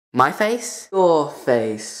My face, your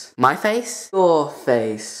face. My face, your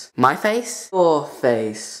face. My face, your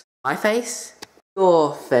face. My face,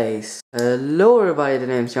 your face. Hello everybody, the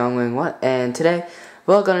name's Youngwing What, and today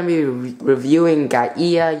we're gonna be reviewing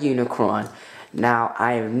Gaia Unicron. Now,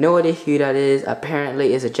 I have no idea who that is.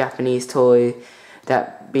 Apparently it's a Japanese toy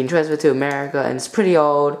that been transferred to America, and it's pretty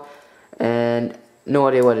old, and no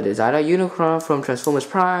idea what it is. I know Unicron from Transformers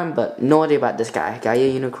Prime, but no idea about this guy,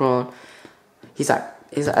 Gaia Unicron. He's like,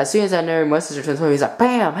 as soon as I know most of the Transformers, he's like,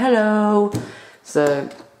 bam, hello. So,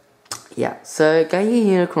 yeah. So Gaia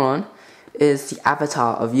Unicron is the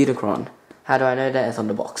avatar of Unicron. How do I know that? It's on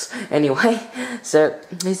the box. Anyway, so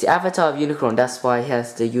he's the avatar of Unicron. That's why he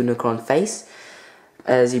has the Unicron face,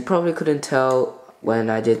 as you probably couldn't tell when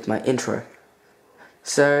I did my intro.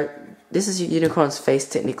 So this is Unicron's face.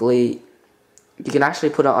 Technically, you can actually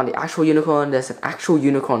put it on the actual Unicron. There's an actual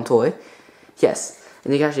Unicron toy. Yes,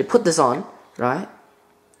 and you can actually put this on, right?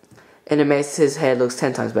 And it makes his head looks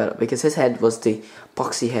 10 times better, because his head was the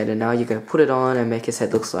boxy head, and now you can put it on and make his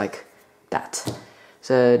head looks like that.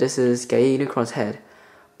 So this is Gaia Unicron's head,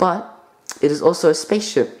 but it is also a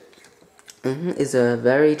spaceship. It's a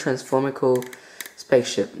very transformical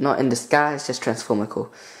spaceship, not in the sky. It's just transformical.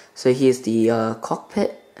 So here's the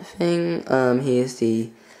cockpit thing. Here's the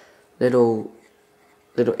little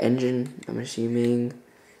engine, I'm assuming.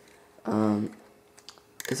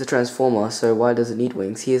 It's a transformer, so why does it need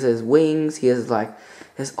wings? He has his wings, he has like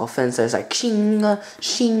his offense, so it's like shing,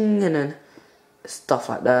 shing, and then stuff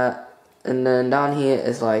like that. And then down here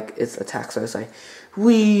is like its attack, so it's like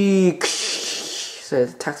wee, so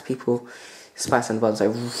it attacks people, smash on the buttons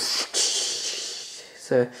like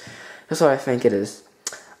so that's what I think it is.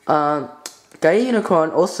 Gaia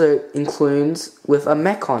Unicron also includes with a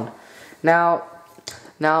mechon. Now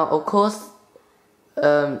of course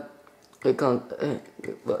it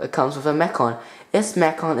comes with a mechon. Its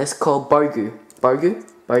mechon is called Bogu.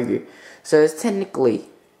 So it's technically,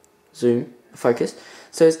 zoom, focus.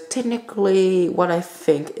 So it's technically what I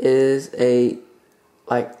think is a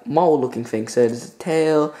like mole looking thing. So this is the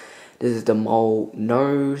tail, this is the mole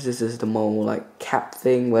nose, this is the mole like cap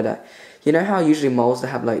thing where that, you know how usually moles they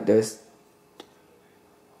have like those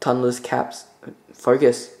tunnelless caps.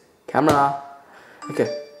 Focus, camera. Okay,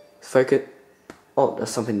 focus. Oh,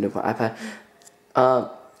 that's something to do with my iPad.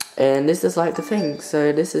 And this is like the thing.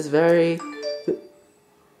 So this is very.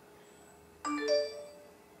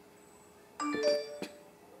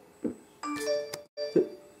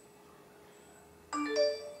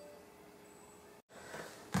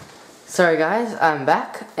 Sorry guys, I'm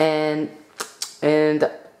back, and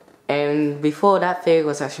before that thing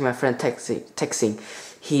was actually my friend texting.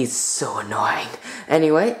 He's so annoying.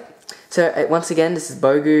 Anyway. So once again, this is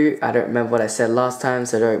Bogu. I don't remember what I said last time,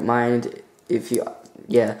 so don't mind if you,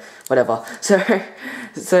 yeah, whatever. So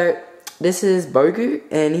this is Bogu,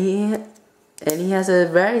 and he has a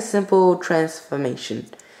very simple transformation,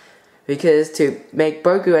 because to make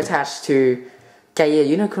Bogu attached to Gaia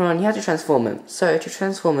Unicron, you have to transform him. So to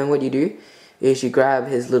transform him, what you do is you grab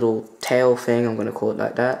his little tail thing, I'm gonna call it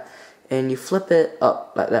like that, and you flip it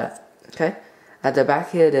up like that. Okay. At the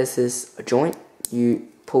back here, there's this joint. You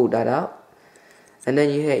pull that out, and then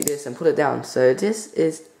you hit this and put it down. So this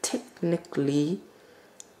is technically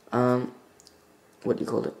what do you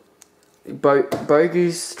call it,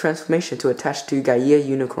 Bogu's transformation to attach to Gaia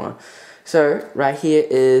Unicron. So right here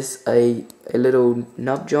is a little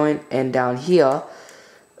nub joint, and down here,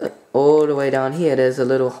 all the way down here, there's a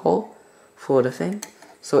little hole for the thing.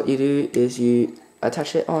 So what you do is you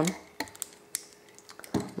attach it on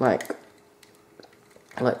like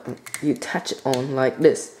you attach it on like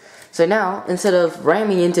this. So now, instead of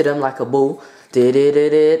ramming into them like a bull,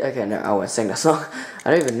 okay, no, I won't sing that song.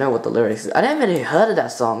 I don't even know what the lyrics is. I never even heard of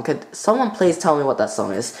that song. Could someone please tell me what that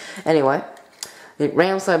song is? Anyway, it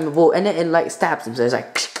rams like a bull, and then it like stabs him, so it's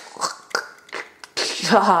like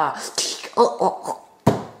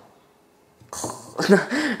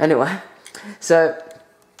anyway, so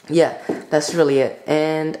yeah, that's really it.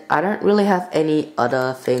 And I don't really have any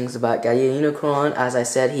other things about Gaia Unicron. As I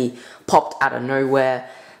said, he popped out of nowhere,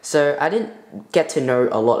 so I didn't get to know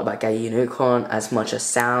a lot about Gaia Unicron as much as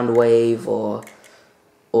Soundwave or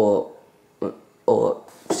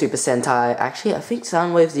Super Sentai. Actually, I think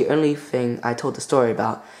Soundwave's the only thing I told the story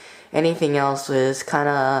about. Anything else was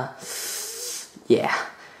kinda, yeah.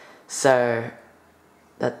 So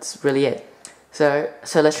that's really it. So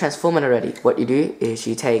let's transform it already. What you do is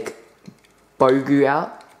you take Bogu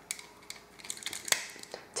out.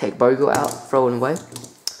 Throw it away.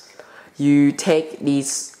 You take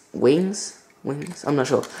these wings, I'm not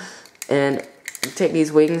sure. And you take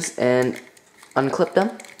these wings and unclip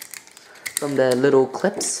them. from the little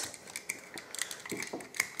clips.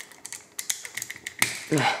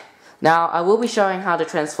 Now I will be showing how to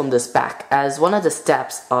transform this back, as one of the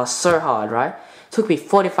steps are so hard, right? It took me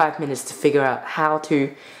 45 minutes to figure out how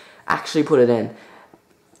to actually put it in.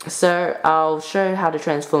 So I'll show you how to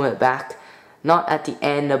transform it back, not at the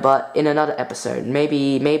end, but in another episode,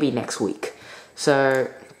 maybe next week. So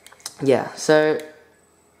yeah, so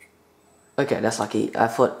okay, that's lucky. I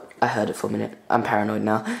thought I heard it for a minute. I'm paranoid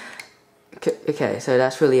now. Okay, so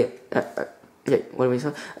that's really it. Yeah, what are we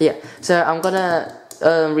saying? Yeah, so I'm gonna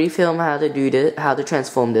refilm how to do this, how to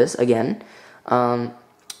transform this again.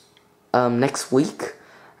 Next week.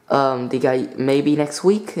 The guy maybe next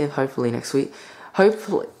week, hopefully next week.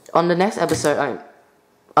 Hopefully on the next episode,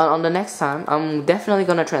 on the next time, I'm definitely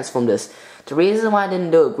gonna transform this. The reason why I didn't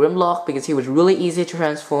do a Grimlock, because he was really easy to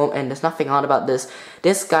transform, and there's nothing hard about this.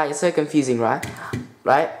 This guy is so confusing, right?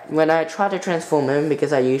 When I try to transform him,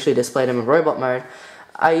 because I usually display them in robot mode,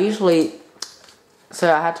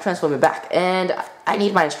 so I had to transform it back, and I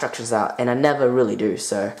need my instructions out, and I never really do.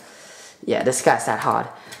 So yeah, this guy's that hard.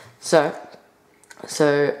 So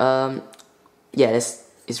yeah, this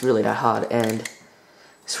is really that hard, and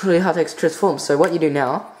it's really hard to transform. So what you do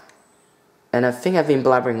now, and I think I've been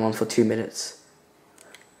blabbering on for 2 minutes.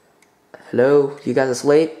 Hello, you guys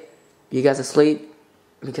asleep? You guys asleep?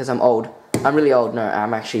 Because I'm old. I'm really old. No,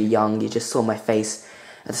 I'm actually young. You just saw my face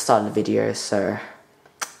at the start of the video, so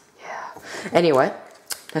yeah. Anyway,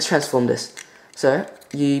 let's transform this. So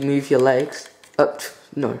you move your legs up.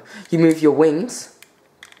 No, you move your wings,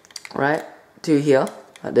 right, to here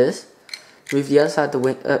like this. Move the other side of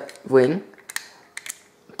the wing.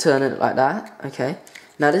 Turn it like that. Okay.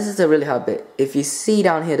 Now this is a really hard bit. If you see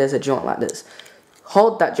down here, there's a joint like this.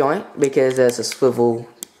 Hold that joint because there's a swivel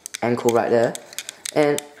ankle right there,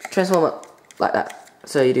 and transform it like that.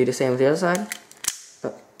 So you do the same with the other side,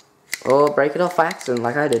 or break it off by accident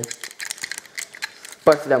like I did.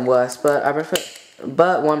 Both of them worse, but I prefer.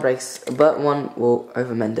 But one will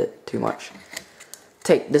overmend it too much.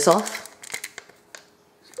 Take this off.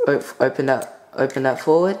 Open that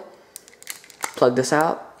forward. Plug this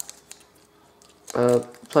out.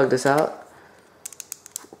 Plug this out.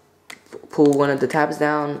 Pull one of the tabs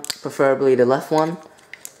down, preferably the left one.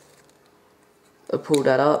 Pull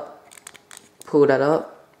that up. Pull that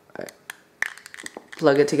up. Right.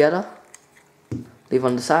 Plug it together. Leave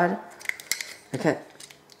on the side. Okay.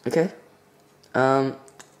 Okay.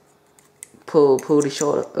 Pull the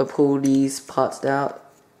shoulder. Pull these parts out.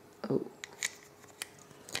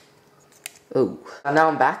 Oh. Now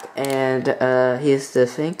I'm back, and here's the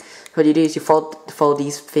thing. What you do is you fold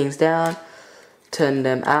these things down, turn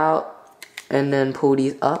them out, and then pull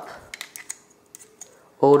these up,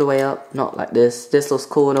 all the way up. Not like this. This looks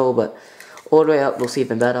cool and all, but all the way up looks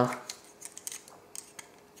even better.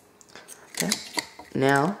 Okay.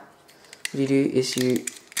 Now, what you do is you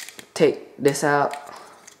take this out,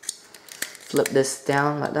 flip this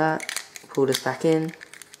down like that, pull this back in,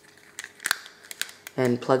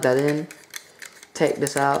 and plug that in. Take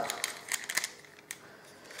this out,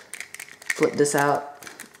 flip this out,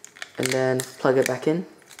 and then plug it back in.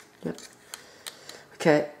 Yep.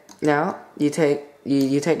 Okay. Now you take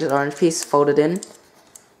this orange piece, fold it in,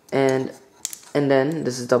 and then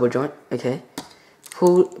this is double joint. Okay.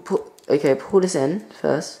 Pull this in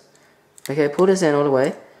first. Okay, pull this in all the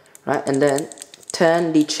way, right, and then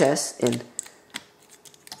turn the chest in.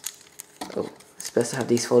 Oh, it's best to have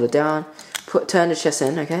these folded down. Turn the chest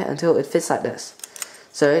in, okay, until it fits like this.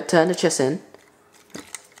 So turn the chest in,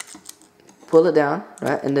 pull it down,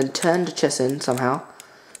 right, and then turn the chest in somehow,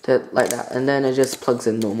 like that, and then it just plugs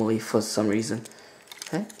in normally for some reason.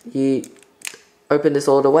 Okay, you open this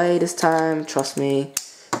all the way this time. Trust me.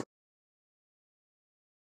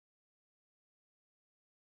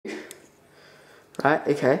 Right,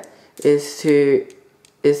 okay, is to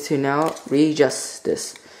now readjust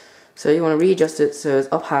this. So you want to readjust it so it's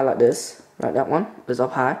up high like this. Right, that one is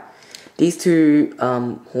up high. These two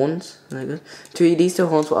horns, these two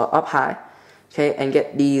horns were up high. Okay, and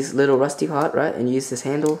get these little rusty part, right, and use this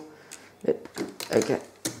handle. Okay,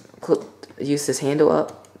 use this handle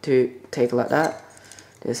up to take it like that.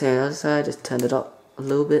 The same on the other side, just turn it up a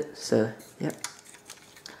little bit. So yeah,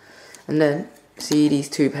 and then see these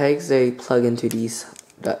two pegs, they plug into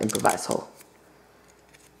that improvised hole.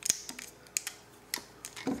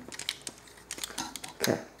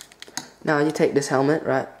 Okay. Now you take this helmet,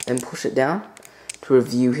 right, and push it down to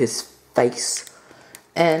review his face,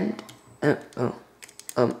 and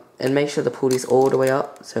make sure to pull these all the way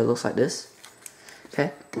up so it looks like this.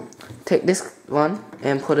 Okay. Take this one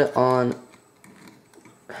and put it on.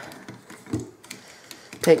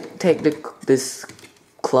 Take this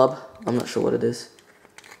club I'm not sure what it is.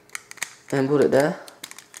 And put it there.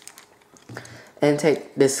 And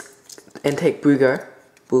take this, and take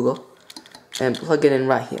Boogle, and plug it in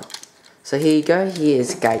right here. So here you go. Here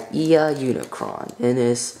is Gaia Unicron, and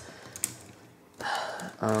is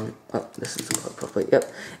oh, this is properly.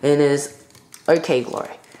 Yep, and is OK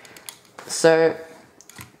Glory. So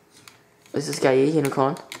this is Gaia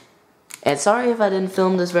Unicron. And sorry if I didn't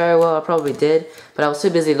film this very well. I probably did, but I was too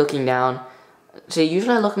busy looking down. So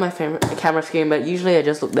usually I look at my camera screen, but usually I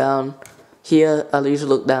just look down here. I usually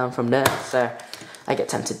look down from there. So I get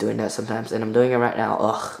tempted doing that sometimes, and I'm doing it right now.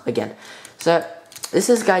 Ugh, again. So this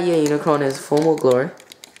is Gaia Unicron, his formal glory,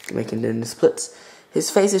 making it in the splits. His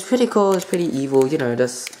face is pretty cool. It's pretty evil. You know,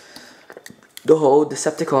 that's the whole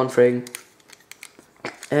Decepticon thing.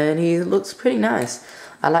 And he looks pretty nice.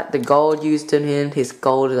 I like the gold used in him. His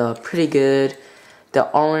gold are pretty good. The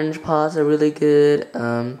orange parts are really good.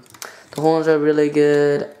 The horns are really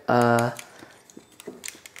good.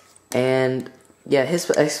 And yeah, his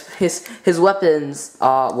weapons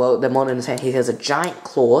are, well, they're more than his hand. He has a giant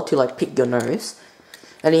claw to like pick your nose,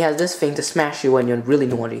 and he has this thing to smash you when you're really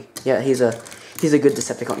naughty. Yeah, he's a good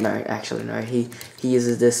Decepticon. No, actually no. He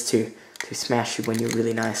uses this to smash you when you're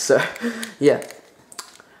really nice. So yeah.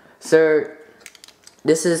 So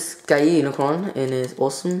this is Gaia Unicron, and it's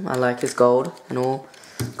awesome. I like his gold and all.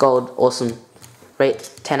 Gold, awesome.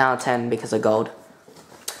 Rate 10 out of 10 because of gold.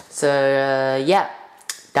 So yeah,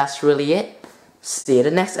 that's really it. See you in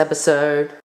the next episode.